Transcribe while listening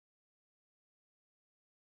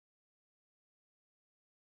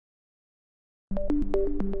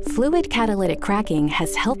Fluid catalytic cracking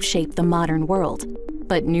has helped shape the modern world,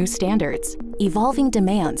 but new standards, evolving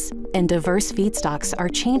demands, and diverse feedstocks are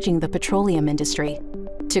changing the petroleum industry.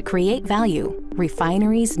 To create value,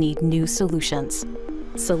 refineries need new solutions.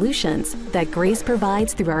 Solutions that Grace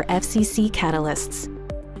provides through our FCC catalysts.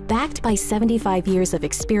 Backed by 75 years of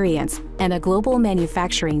experience and a global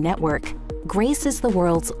manufacturing network, Grace is the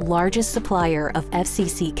world's largest supplier of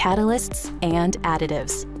FCC catalysts and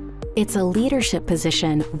additives. It's a leadership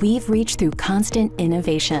position we've reached through constant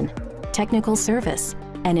innovation, technical service,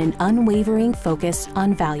 and an unwavering focus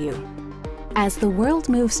on value. As the world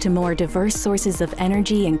moves to more diverse sources of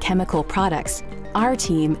energy and chemical products, our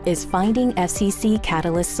team is finding FCC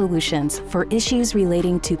catalyst solutions for issues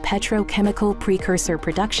relating to petrochemical precursor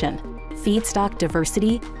production, feedstock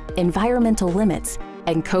diversity, environmental limits,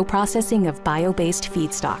 and co-processing of bio-based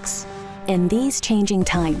feedstocks. In these changing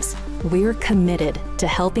times, we're committed to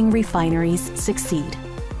helping refineries succeed.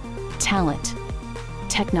 Talent,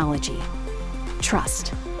 technology,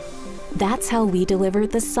 trust. That's how we deliver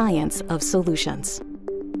the science of solutions.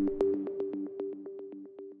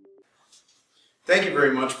 Thank you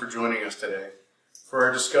very much for joining us today for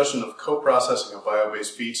our discussion of co-processing of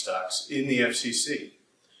bio-based feedstocks in the FCC.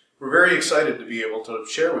 We're very excited to be able to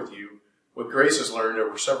share with you what Grace has learned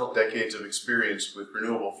over several decades of experience with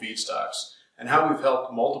renewable feedstocks and how we've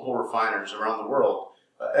helped multiple refiners around the world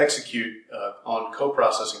execute on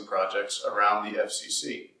co-processing projects around the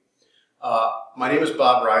FCC. My name is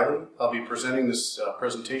Bob Riley. I'll be presenting this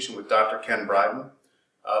presentation with Dr. Ken Bryden.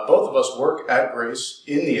 Both of us work at Grace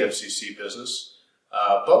in the FCC business,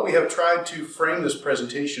 but we have tried to frame this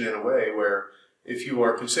presentation in a way where if you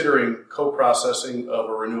are considering co-processing of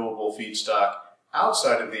a renewable feedstock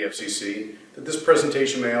outside of the FCC, that this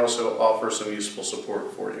presentation may also offer some useful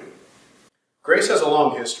support for you. Grace has a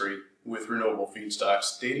long history with renewable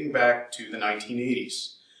feedstocks dating back to the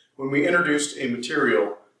 1980s, when we introduced a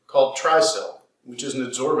material called Trysil, which is an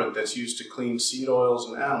adsorbent that's used to clean seed oils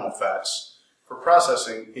and animal fats for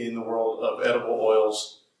processing in the world of edible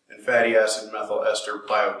oils and fatty acid methyl ester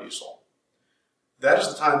biodiesel. That is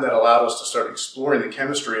the time that allowed us to start exploring the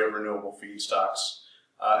chemistry of renewable feedstocks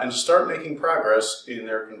and to start making progress in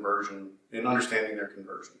their conversion, in understanding their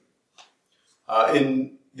conversion.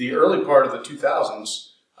 In the early part of the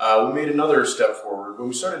 2000s, we made another step forward when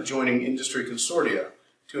we started joining industry consortia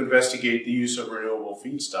to investigate the use of renewable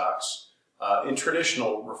feedstocks in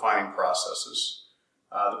traditional refining processes.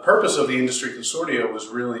 The purpose of the industry consortia was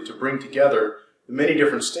really to bring together the many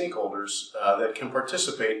different stakeholders that can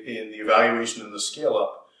participate in the evaluation and the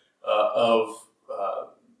scale-up of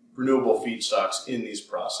renewable feedstocks in these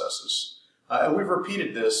processes. And we've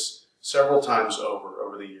repeated this several times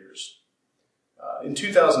over the years. In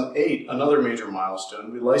 2008, another major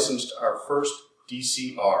milestone, we licensed our first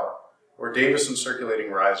DCR, or Davison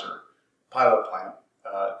Circulating Riser, pilot plant,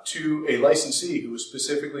 to a licensee who was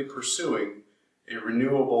specifically pursuing a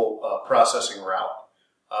renewable processing route.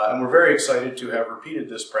 And we're very excited to have repeated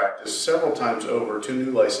this practice several times over to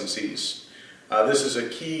new licensees. This is a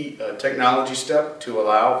key technology step to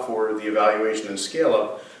allow for the evaluation and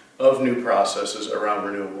scale-up of new processes around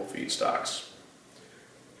renewable feedstocks.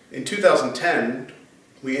 In 2010,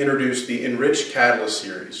 we introduced the Enriched Catalyst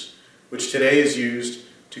series, which today is used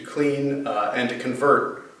to clean and to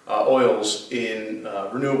convert oils in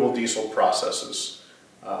renewable diesel processes.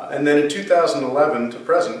 And then in 2011 to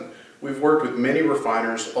present, we've worked with many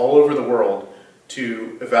refiners all over the world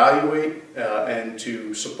to evaluate and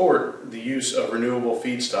to support the use of renewable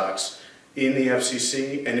feedstocks in the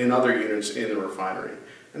FCC and in other units in the refinery.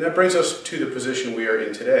 And that brings us to the position we are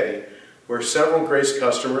in today, where several Grace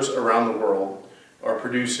customers around the world are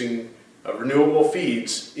producing renewable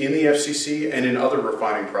feeds in the FCC and in other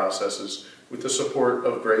refining processes with the support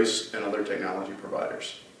of Grace and other technology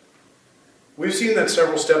providers. We've seen that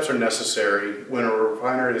several steps are necessary when a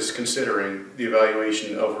refiner is considering the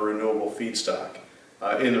evaluation of a renewable feedstock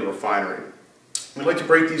in the refinery. We'd like to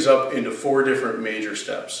break these up into 4 different major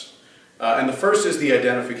steps. And the first is the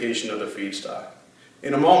identification of the feedstock.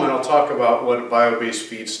 In a moment, I'll talk about what a bio-based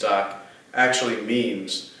feedstock actually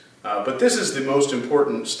means. But this is the most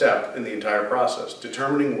important step in the entire process,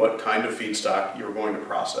 determining what kind of feedstock you're going to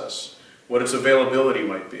process, what its availability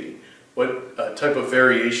might be, what type of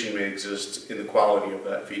variation may exist in the quality of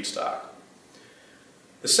that feedstock.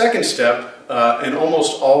 The second step, and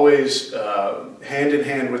almost always hand in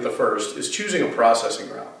hand with the first, is choosing a processing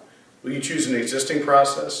route. Will you choose an existing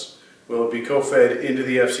process? Will it be co-fed into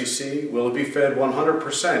the FCC? Will it be fed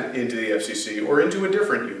 100% into the FCC or into a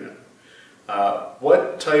different unit?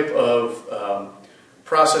 What type of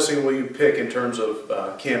processing will you pick in terms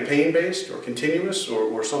of campaign-based or continuous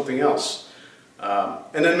or something else?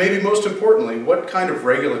 And then maybe most importantly, what kind of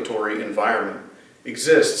regulatory environment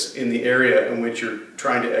exists in the area in which you're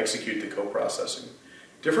trying to execute the co-processing.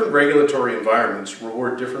 Different regulatory environments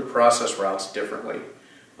reward different process routes differently.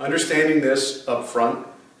 Understanding this up front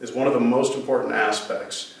is one of the most important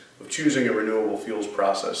aspects of choosing a renewable fuels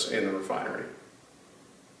process in the refinery.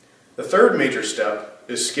 The third major step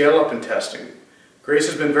is scale up and testing. Grace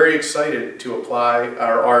has been very excited to apply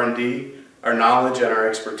our R&D, our knowledge, and our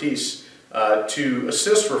expertise to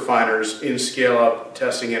assist refiners in scale-up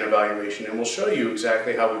testing and evaluation, and we'll show you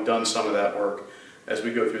exactly how we've done some of that work as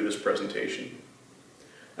we go through this presentation.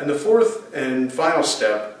 And the fourth and final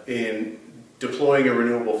step in deploying a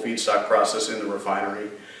renewable feedstock process in the refinery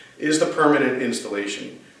is the permanent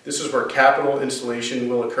installation. This is where capital installation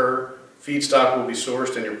will occur, feedstock will be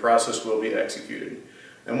sourced, and your process will be executed.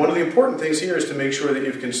 And one of the important things here is to make sure that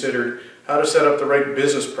you've considered how to set up the right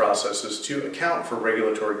business processes to account for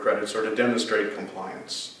regulatory credits or to demonstrate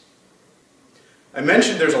compliance. I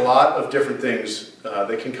mentioned there's a lot of different things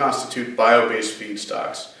that can constitute bio-based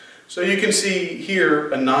feedstocks. So you can see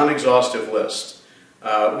here a non-exhaustive list.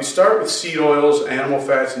 We start with seed oils, animal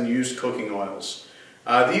fats, and used cooking oils.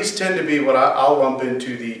 These tend to be what I'll lump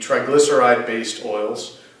into the triglyceride-based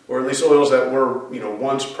oils, or at least oils that were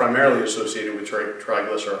once primarily associated with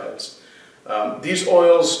triglycerides. These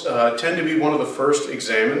oils tend to be one of the first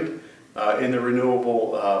examined in the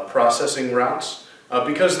renewable processing routes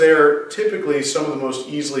because they're typically some of the most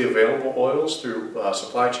easily available oils through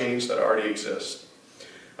supply chains that already exist.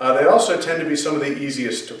 They also tend to be some of the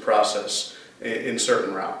easiest to process in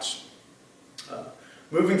certain routes.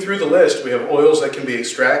 Moving through the list, we have oils that can be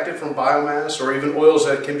extracted from biomass or even oils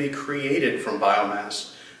that can be created from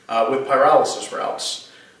biomass with pyrolysis routes.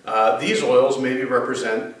 These oils maybe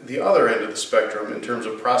represent the other end of the spectrum in terms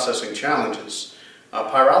of processing challenges.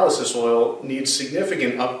 Pyrolysis oil needs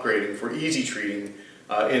significant upgrading for easy treating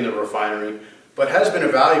in the refinery, but has been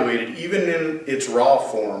evaluated even in its raw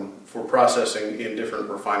form for processing in different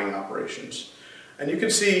refining operations. And you can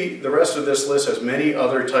see the rest of this list has many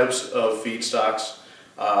other types of feedstocks,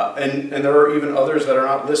 and there are even others that are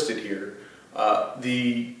not listed here.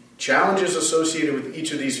 The challenges associated with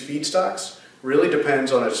each of these feedstocks really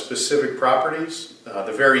depends on its specific properties,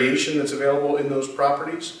 the variation that's available in those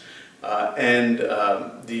properties, and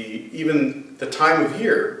even the time of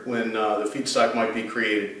year when the feedstock might be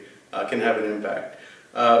created can have an impact.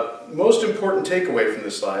 Most important takeaway from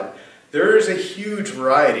this slide, there is a huge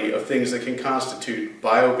variety of things that can constitute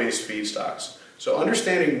bio-based feedstocks. So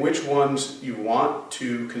understanding which ones you want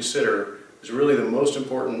to consider is really the most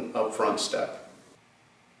important upfront step.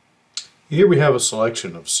 Here we have a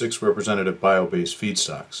selection of 6 representative bio-based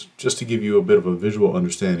feedstocks, just to give you a bit of a visual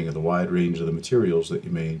understanding of the wide range of the materials that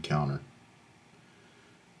you may encounter.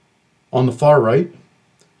 On the far right,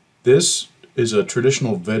 this is a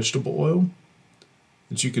traditional vegetable oil.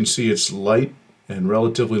 As you can see, it's light and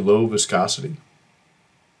relatively low viscosity.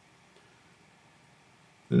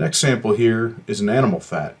 The next sample here is an animal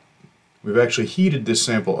fat. We've actually heated this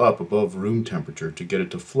sample up above room temperature to get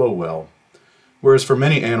it to flow well. Whereas for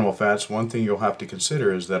many animal fats, one thing you'll have to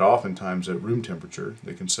consider is that oftentimes at room temperature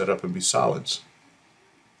they can set up and be solids.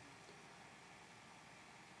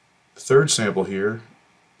 The third sample here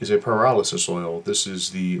is a pyrolysis oil. This is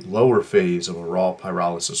the lower phase of a raw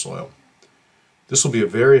pyrolysis oil. This will be a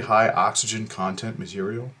very high oxygen content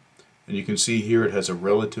material, and you can see here it has a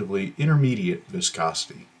relatively intermediate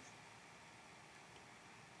viscosity.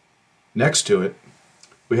 Next to it,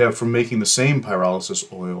 we have, from making the same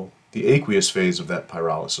pyrolysis oil, the aqueous phase of that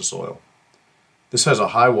pyrolysis oil. This has a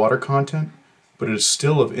high water content, but it is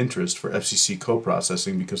still of interest for FCC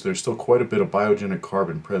co-processing because there's still quite a bit of biogenic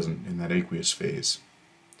carbon present in that aqueous phase.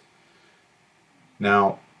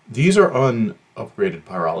 Now, these are unupgraded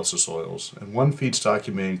pyrolysis oils, and one feedstock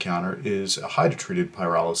you may encounter is a hydrotreated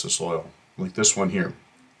pyrolysis oil, like this one here.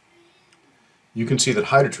 You can see that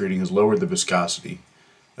hydrotreating has lowered the viscosity,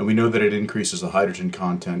 and we know that it increases the hydrogen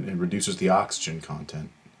content and reduces the oxygen content,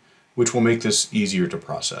 which will make this easier to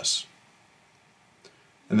process.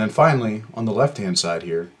 And then finally, on the left-hand side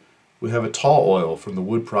here, we have a tall oil from the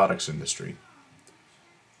wood products industry.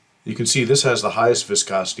 You can see this has the highest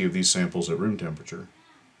viscosity of these samples at room temperature.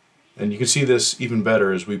 And you can see this even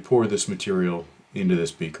better as we pour this material into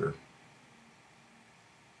this beaker.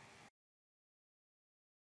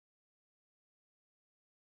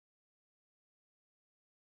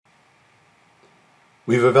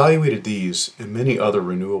 We've evaluated these and many other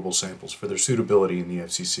renewable samples for their suitability in the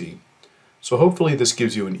FCC, so hopefully this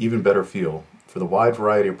gives you an even better feel for the wide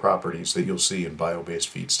variety of properties that you'll see in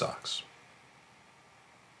bio-based feedstocks.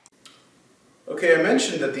 Okay, I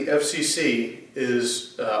mentioned that the FCC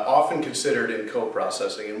is often considered in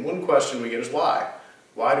co-processing, and one question we get is why?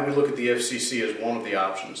 Why do we look at the FCC as one of the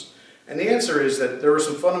options? And the answer is that there are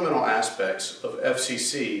some fundamental aspects of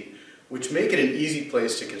FCC which make it an easy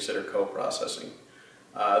place to consider co-processing.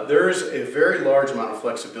 There is a very large amount of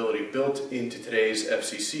flexibility built into today's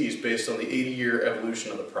FCCs based on the 80-year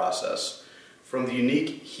evolution of the process. From the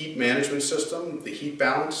unique heat management system, the heat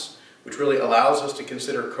balance, which really allows us to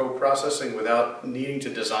consider co-processing without needing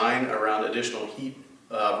to design around additional heat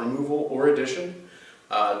removal or addition,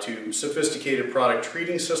 to sophisticated product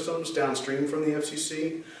treating systems downstream from the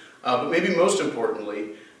FCC. But maybe most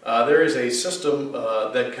importantly, there is a system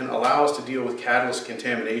that can allow us to deal with catalyst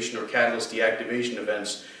contamination or catalyst deactivation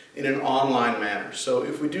events in an online manner. So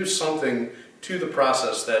if we do something to the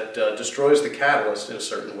process that destroys the catalyst in a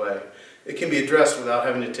certain way, it can be addressed without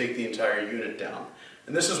having to take the entire unit down.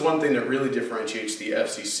 And this is one thing that really differentiates the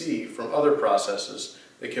FCC from other processes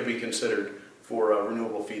that can be considered for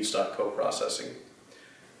renewable feedstock co-processing.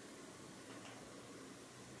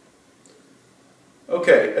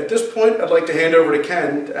 Okay, at this point I'd like to hand over to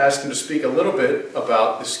Ken to ask him to speak a little bit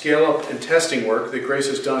about the scale-up and testing work that Grace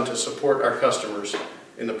has done to support our customers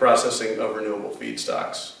in the processing of renewable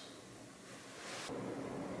feedstocks.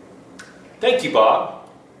 Thank you, Bob.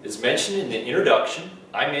 As mentioned in the introduction,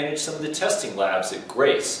 I manage some of the testing labs at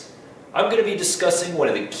Grace. I'm going to be discussing one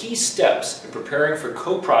of the key steps in preparing for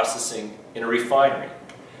co-processing in a refinery.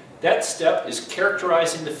 That step is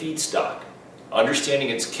characterizing the feedstock, understanding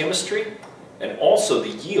its chemistry, and also the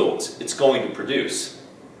yields it's going to produce.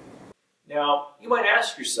 Now, you might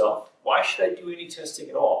ask yourself, why should I do any testing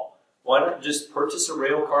at all? Why not just purchase a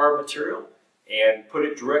railcar material and put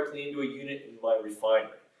it directly into a unit in my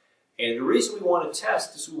refinery? And the reason we want to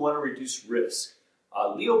test is we want to reduce risk.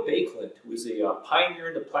 Leo Baekeland, who is a pioneer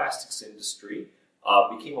in the plastics industry,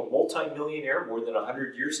 became a multi-millionaire more than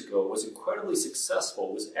 100 years ago, was incredibly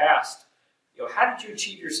successful, was asked, how did you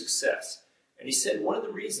achieve your success? And he said one of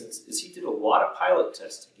the reasons is he did a lot of pilot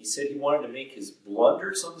testing. He said he wanted to make his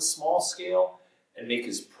blunders on the small scale and make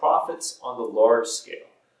his profits on the large scale.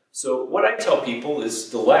 So what I tell people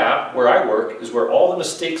is the lab where I work is where all the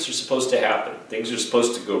mistakes are supposed to happen. Things are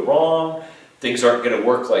supposed to go wrong, things aren't going to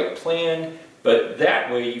work like planned, but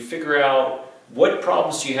that way you figure out what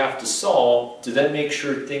problems you have to solve to then make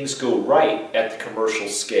sure things go right at the commercial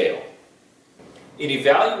scale. In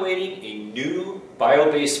evaluating a new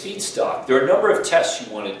bio-based feedstock, there are a number of tests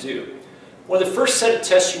you want to do. One of the first set of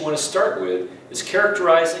tests you want to start with is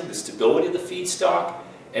characterizing the stability of the feedstock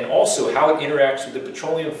and also how it interacts with the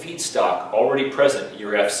petroleum feedstock already present in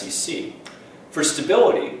your FCC. For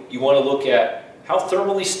stability, you want to look at how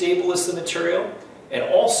thermally stable is the material, and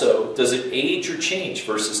also does it age or change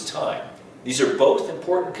versus time. These are both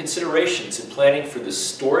important considerations in planning for the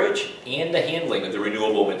storage and the handling of the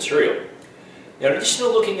renewable material. Now, in addition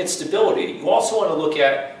to looking at stability, you also want to look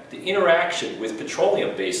at the interaction with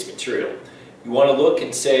petroleum-based material. You want to look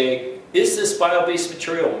and say, is this bio-based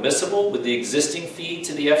material miscible with the existing feed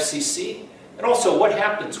to the FCC? And also, what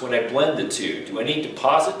happens when I blend the two? Do any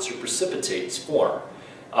deposits or precipitates form?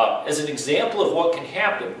 As an example of what can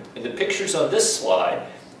happen, in the pictures on this slide,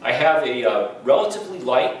 I have a relatively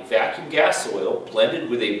light vacuum gas oil blended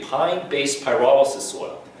with a pine-based pyrolysis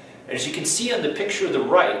oil. And as you can see on the picture of the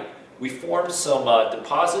right, we formed some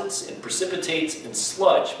deposits and precipitates and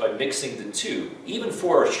sludge by mixing the two, even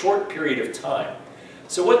for a short period of time.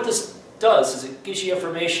 So what this does is it gives you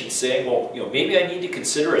information saying, well, maybe I need to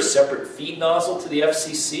consider a separate feed nozzle to the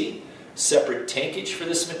FCC, separate tankage for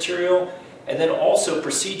this material, and then also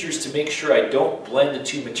procedures to make sure I don't blend the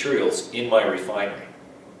two materials in my refinery.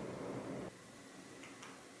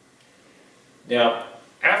 Now,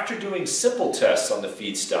 after doing simple tests on the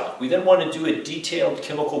feedstock, we then want to do a detailed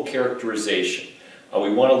chemical characterization.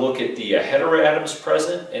 We want to look at the heteroatoms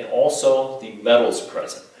present and also the metals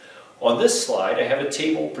present. On this slide, I have a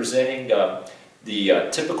table presenting the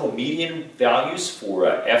typical median values for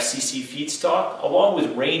FCC feedstock, along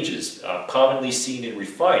with ranges commonly seen in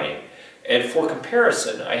refining. And for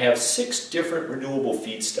comparison, I have 6 different renewable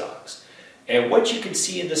feedstocks. And what you can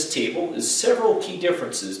see in this table is several key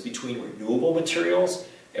differences between renewable materials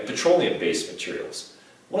and petroleum-based materials.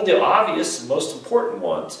 One of the obvious and most important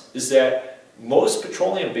ones is that most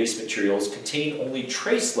petroleum-based materials contain only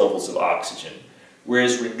trace levels of oxygen,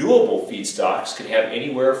 whereas renewable feedstocks can have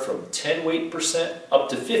anywhere from 10 weight% up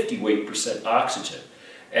to 50 weight% oxygen.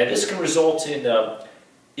 And this can result in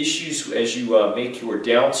issues as you make your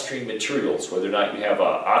downstream materials, whether or not you have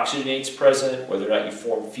oxygenates present, whether or not you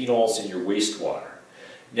form phenols in your wastewater.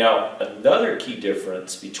 Now, another key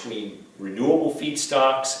difference between renewable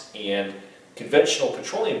feedstocks and conventional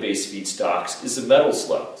petroleum-based feedstocks is the metals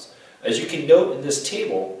levels. As you can note in this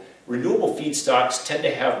table, renewable feedstocks tend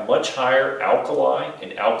to have much higher alkali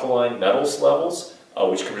and alkaline metals levels,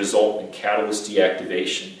 which can result in catalyst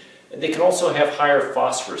deactivation, and they can also have higher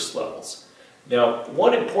phosphorus levels. Now,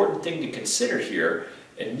 one important thing to consider here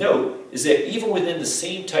and note is that even within the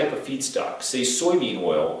same type of feedstock, say soybean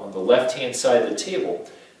oil on the left-hand side of the table,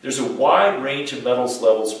 there's a wide range of metals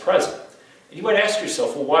levels present. And you might ask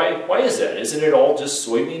yourself, well, why is that? Isn't it all just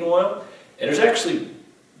soybean oil? And there's actually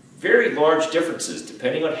very large differences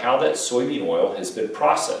depending on how that soybean oil has been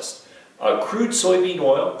processed. Crude soybean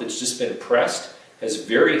oil that's just been pressed has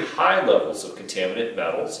very high levels of contaminant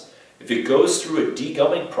metals. If it goes through a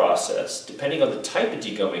degumming process, depending on the type of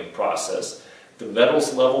degumming process, the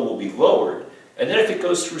metals level will be lowered. And then if it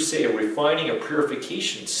goes through, say, a refining or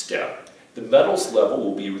purification step, the metals level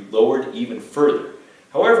will be lowered even further.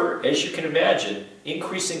 However, as you can imagine,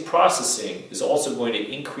 increasing processing is also going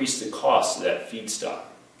to increase the cost of that feedstock.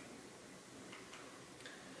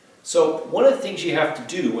 So one of the things you have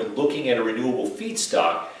to do when looking at a renewable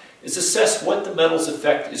feedstock is assess what the metals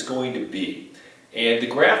effect is going to be. And the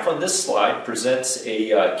graph on this slide presents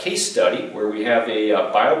a case study where we have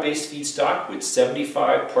a bio-based feedstock with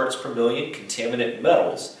 75 parts per million contaminant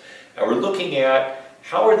metals. And we're looking at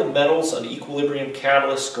how are the metals on the equilibrium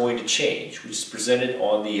catalyst going to change, which is presented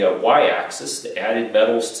on the y-axis, the added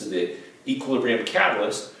metals to the equilibrium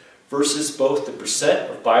catalyst, versus both the percent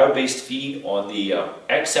of bio-based feed on the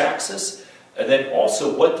x-axis, and then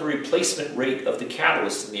also what the replacement rate of the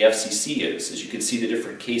catalyst in the FCC is, as you can see the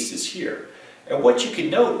different cases here. And what you can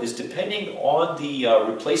note is depending on the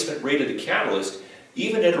replacement rate of the catalyst,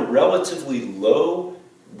 even at a relatively low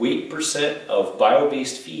weight percent of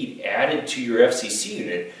bio-based feed added to your FCC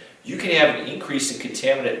unit, you can have an increase in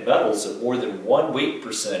contaminant metals of more than 1 weight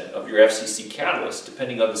percent of your FCC catalyst,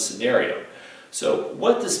 depending on the scenario. So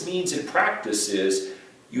what this means in practice is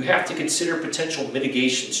you have to consider potential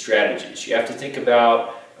mitigation strategies. You have to think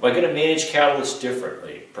about, am I going to manage catalysts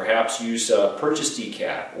differently? Perhaps use purchase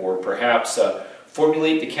decat, or perhaps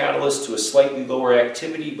formulate the catalyst to a slightly lower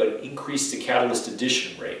activity but increase the catalyst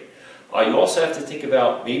addition rate. You also have to think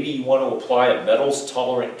about maybe you want to apply a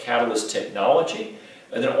metals-tolerant catalyst technology,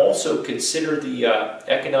 and then also consider the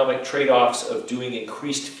economic trade-offs of doing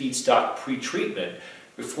increased feedstock pretreatment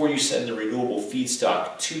before you send the renewable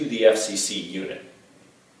feedstock to the FCC unit.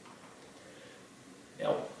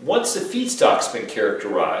 Now, once the feedstock's been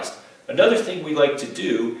characterized, another thing we like to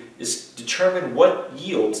do is determine what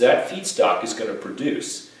yields that feedstock is going to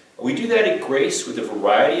produce. We do that at Grace with a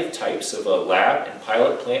variety of types of lab and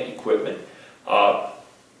pilot plant equipment.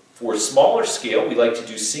 For smaller scale, we like to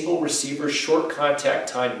do single receiver short contact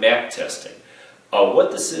time MAC testing.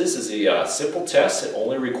 What this is a simple test that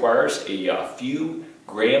only requires a few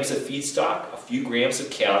grams of feedstock, a few grams of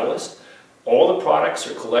catalyst. All the products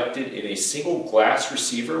are collected in a single glass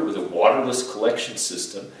receiver with a waterless collection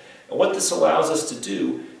system. And what this allows us to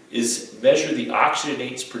do is measure the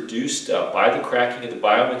oxygenates produced by the cracking of the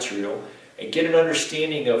biomaterial and get an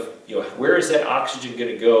understanding of where is that oxygen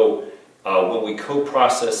going to go when we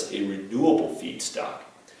co-process a renewable feedstock.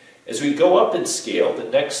 As we go up in scale, the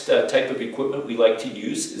next type of equipment we like to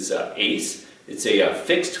use is ACE. It's a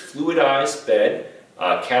fixed fluidized bed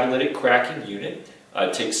catalytic cracking unit.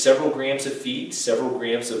 It takes several grams of feed, several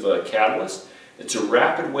grams of catalyst. It's a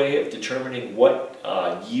rapid way of determining what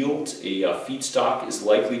yields a feedstock is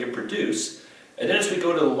likely to produce. And then as we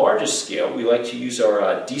go to the largest scale, we like to use our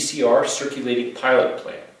DCR circulating pilot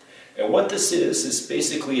plant. And what this is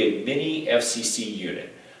basically a mini FCC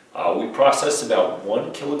unit. We process about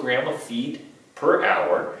 1 kilogram of feed per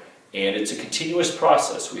hour, and it's a continuous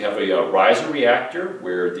process. We have a riser reactor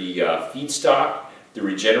where the feedstock, the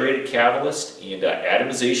regenerated catalyst, and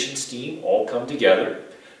atomization steam all come together.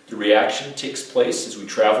 The reaction takes place as we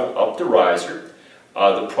travel up the riser.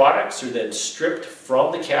 The products are then stripped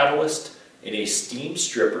from the catalyst in a steam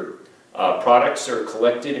stripper. Products are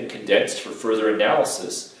collected and condensed for further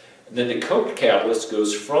analysis. And then the coke catalyst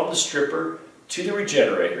goes from the stripper to the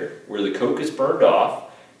regenerator, where the coke is burned off.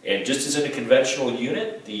 And just as in a conventional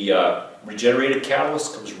unit, the regenerated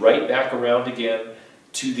catalyst comes right back around again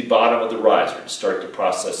to the bottom of the riser to start the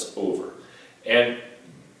process over. And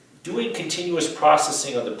doing continuous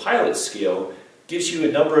processing on the pilot scale gives you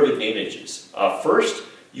a number of advantages. First,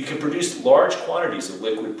 you can produce large quantities of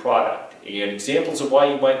liquid product. And examples of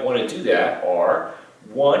why you might want to do that are,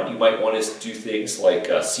 one, you might want to do things like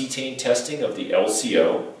cetane testing of the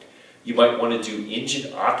LCO. You might want to do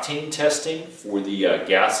engine octane testing for the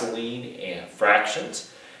gasoline and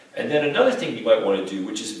fractions. And then another thing you might want to do,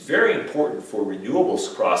 which is very important for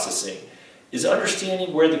renewables processing, is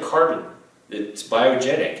understanding where the carbon that's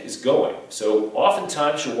biogenic is going. So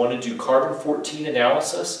oftentimes you'll want to do carbon-14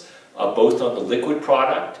 analysis, both on the liquid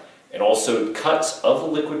product and also cuts of the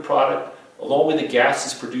liquid product, along with the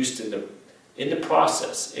gases produced in the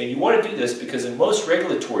process. And you want to do this because in most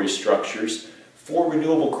regulatory structures for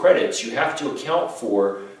renewable credits, you have to account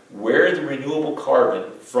for where the renewable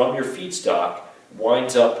carbon from your feedstock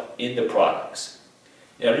winds up in the products.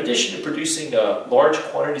 Now, in addition to producing large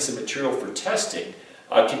quantities of material for testing,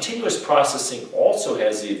 continuous processing also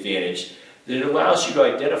has the advantage that it allows you to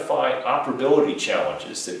identify operability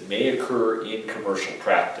challenges that may occur in commercial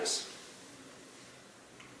practice.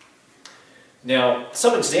 Now,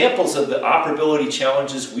 some examples of the operability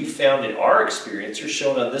challenges we found in our experience are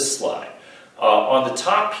shown on this slide. On the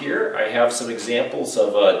top here, I have some examples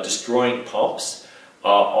of destroying pumps.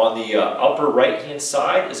 On the upper right-hand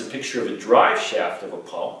side is a picture of a drive shaft of a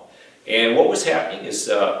pump. And what was happening is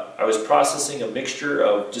I was processing a mixture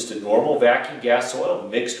of just a normal vacuum gas oil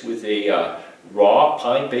mixed with a raw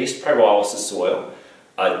pine-based pyrolysis oil.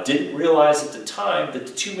 Didn't realize at the time that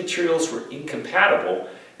the two materials were incompatible,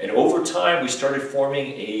 and over time we started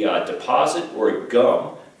forming a deposit or a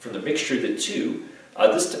gum from the mixture of the two.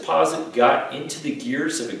 This deposit got into the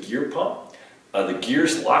gears of a gear pump. The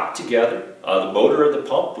gears locked together. The motor of the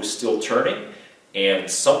pump was still turning, and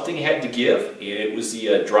something had to give, and it was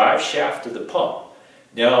the drive shaft of the pump.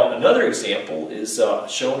 Now, another example is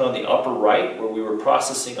shown on the upper right, where we were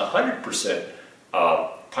processing 100%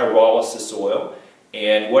 pyrolysis oil,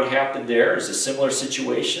 and what happened there is a similar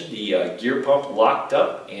situation. The gear pump locked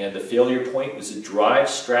up, and the failure point was the drive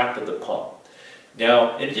strap of the pump.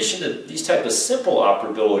 Now, in addition to these type of simple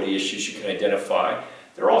operability issues you can identify,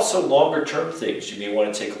 there are also longer-term things you may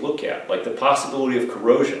want to take a look at, like the possibility of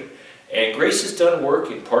corrosion. And Grace has done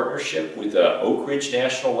work in partnership with Oak Ridge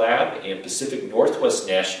National Lab and Pacific Northwest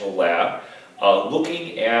National Lab,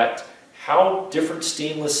 looking at how different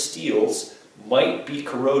stainless steels might be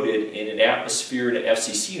corroded in an atmosphere in an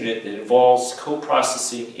FCC unit that involves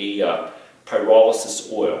co-processing a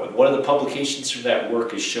pyrolysis oil. And one of the publications from that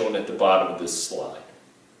work is shown at the bottom of this slide.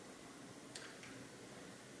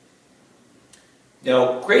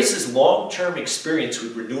 Now, Grace's long-term experience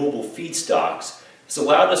with renewable feedstocks has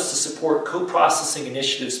allowed us to support co-processing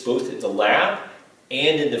initiatives both in the lab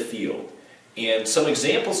and in the field. And some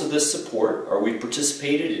examples of this support are we've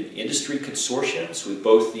participated in industry consortiums with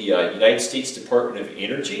both the United States Department of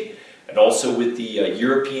Energy and also with the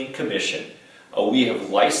European Commission. We have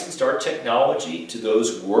licensed our technology to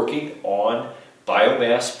those working on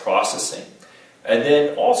biomass processing. And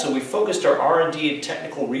then also we focused our R&D and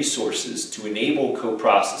technical resources to enable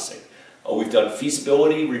co-processing. We've done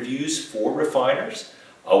feasibility reviews for refiners.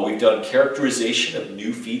 We've done characterization of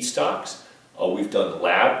new feedstocks. We've done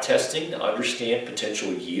lab testing to understand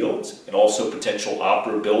potential yields and also potential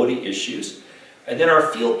operability issues. And then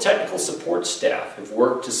our field technical support staff have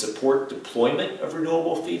worked to support deployment of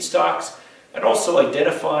renewable feedstocks and also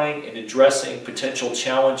identifying and addressing potential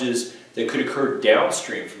challenges that could occur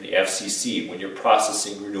downstream from the FCC when you're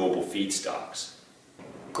processing renewable feedstocks.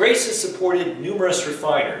 Grace has supported numerous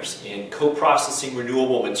refiners in co-processing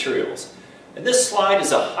renewable materials, and this slide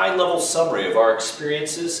is a high-level summary of our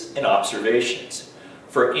experiences and observations.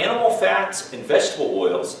 For animal fats and vegetable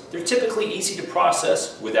oils, they're typically easy to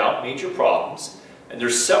process without major problems, and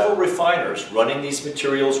there's several refiners running these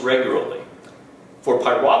materials regularly. For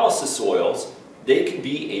pyrolysis oils, they can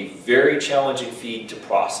be a very challenging feed to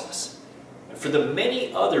process. And for the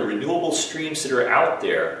many other renewable streams that are out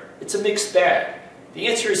there, it's a mixed bag. The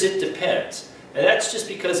answer is it depends. And that's just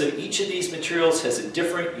because of each of these materials has a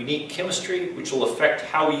different, unique chemistry, which will affect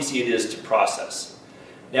how easy it is to process.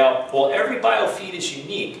 Now, while every biofeed is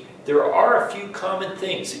unique, there are a few common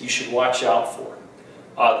things that you should watch out for.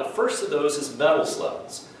 The first of those is metals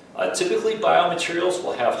levels. Typically, biomaterials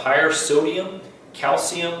will have higher sodium,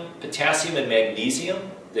 calcium, potassium, and magnesium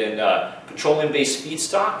than petroleum-based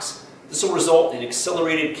feedstocks. This will result in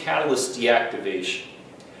accelerated catalyst deactivation.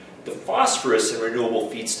 The phosphorus in renewable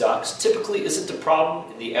feedstocks typically isn't a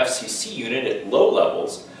problem in the FCC unit at low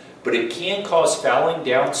levels, but it can cause fouling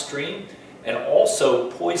downstream and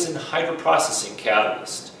also poison hydroprocessing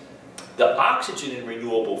catalyst. The oxygen in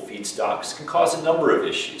renewable feedstocks can cause a number of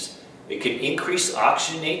issues. It can increase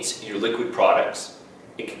oxygenates in your liquid products.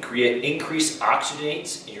 It can create increased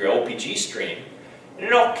oxygenates in your LPG stream, and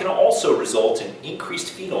it can also result in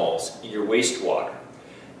increased phenols in your wastewater.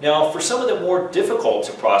 Now, for some of the more difficult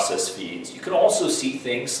to process feeds, you can also see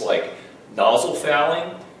things like nozzle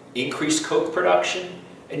fouling, increased coke production,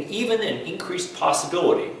 and even an increased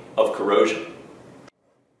possibility of corrosion.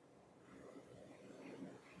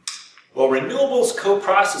 While renewables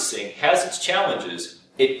co-processing has its challenges,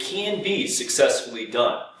 it can be successfully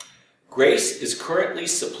done. Grace is currently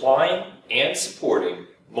supplying and supporting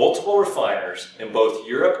multiple refiners in both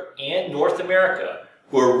Europe and North America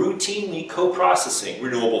who are routinely co-processing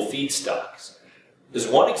renewable feedstocks. As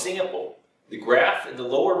one example, the graph in the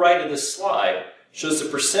lower right of this slide shows the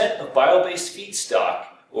percent of bio-based feedstock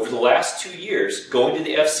over the last 2 years going to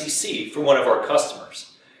the FCC for one of our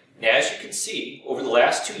customers. And as you can see, over the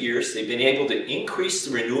last 2 years, they've been able to increase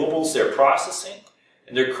the renewables they're processing,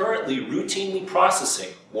 and they're currently routinely processing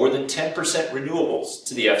more than 10% renewables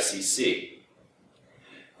to the FCC.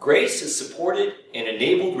 Grace has supported and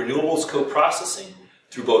enabled renewables co-processing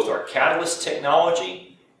through both our catalyst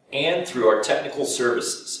technology and through our technical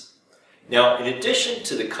services. Now, in addition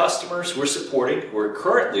to the customers we're supporting who are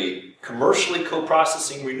currently commercially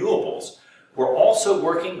co-processing renewables, we're also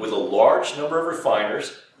working with a large number of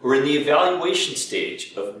refiners who are in the evaluation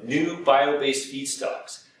stage of new bio-based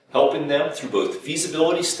feedstocks, helping them through both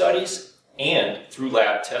feasibility studies and through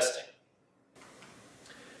lab testing.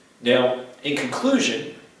 Now, in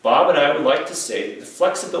conclusion, Bob and I would like to say that the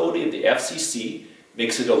flexibility of the FCC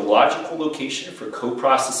makes it a logical location for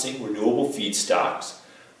co-processing renewable feedstocks.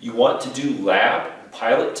 You want to do lab and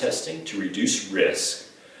pilot testing to reduce risk.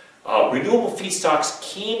 Renewable feedstocks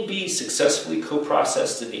can be successfully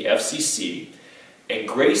co-processed in the FCC, and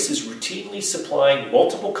Grace is routinely supplying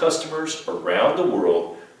multiple customers around the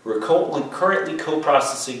world who are currently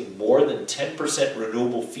co-processing more than 10%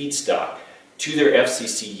 renewable feedstock to their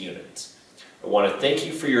FCC units. I want to thank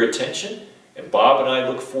you for your attention, and Bob and I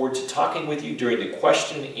look forward to talking with you during the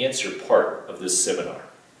question and answer part of this seminar.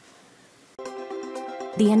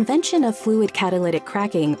 The invention of fluid catalytic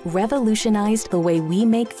cracking revolutionized the way we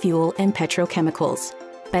make fuel and petrochemicals.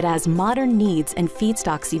 But as modern needs and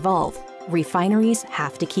feedstocks evolve, refineries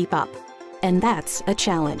have to keep up. And that's a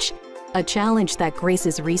challenge. A challenge that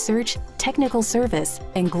Grace's research, technical service,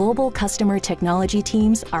 and global customer technology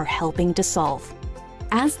teams are helping to solve.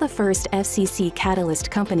 As the first FCC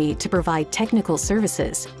catalyst company to provide technical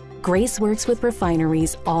services, Grace works with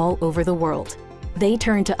refineries all over the world. They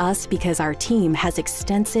turn to us because our team has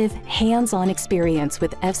extensive, hands-on experience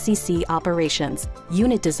with FCC operations,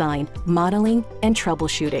 unit design, modeling, and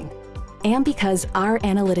troubleshooting. And because our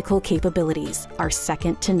analytical capabilities are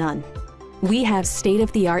second to none. We have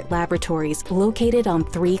state-of-the-art laboratories located on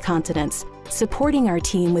 3 continents, supporting our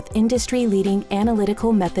team with industry-leading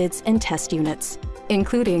analytical methods and test units,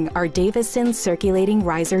 including our Davison circulating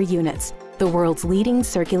riser units, the world's leading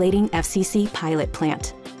circulating FCC pilot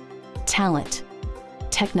plant. Talent,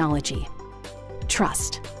 technology,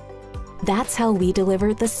 trust. That's how we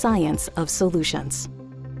deliver the science of solutions.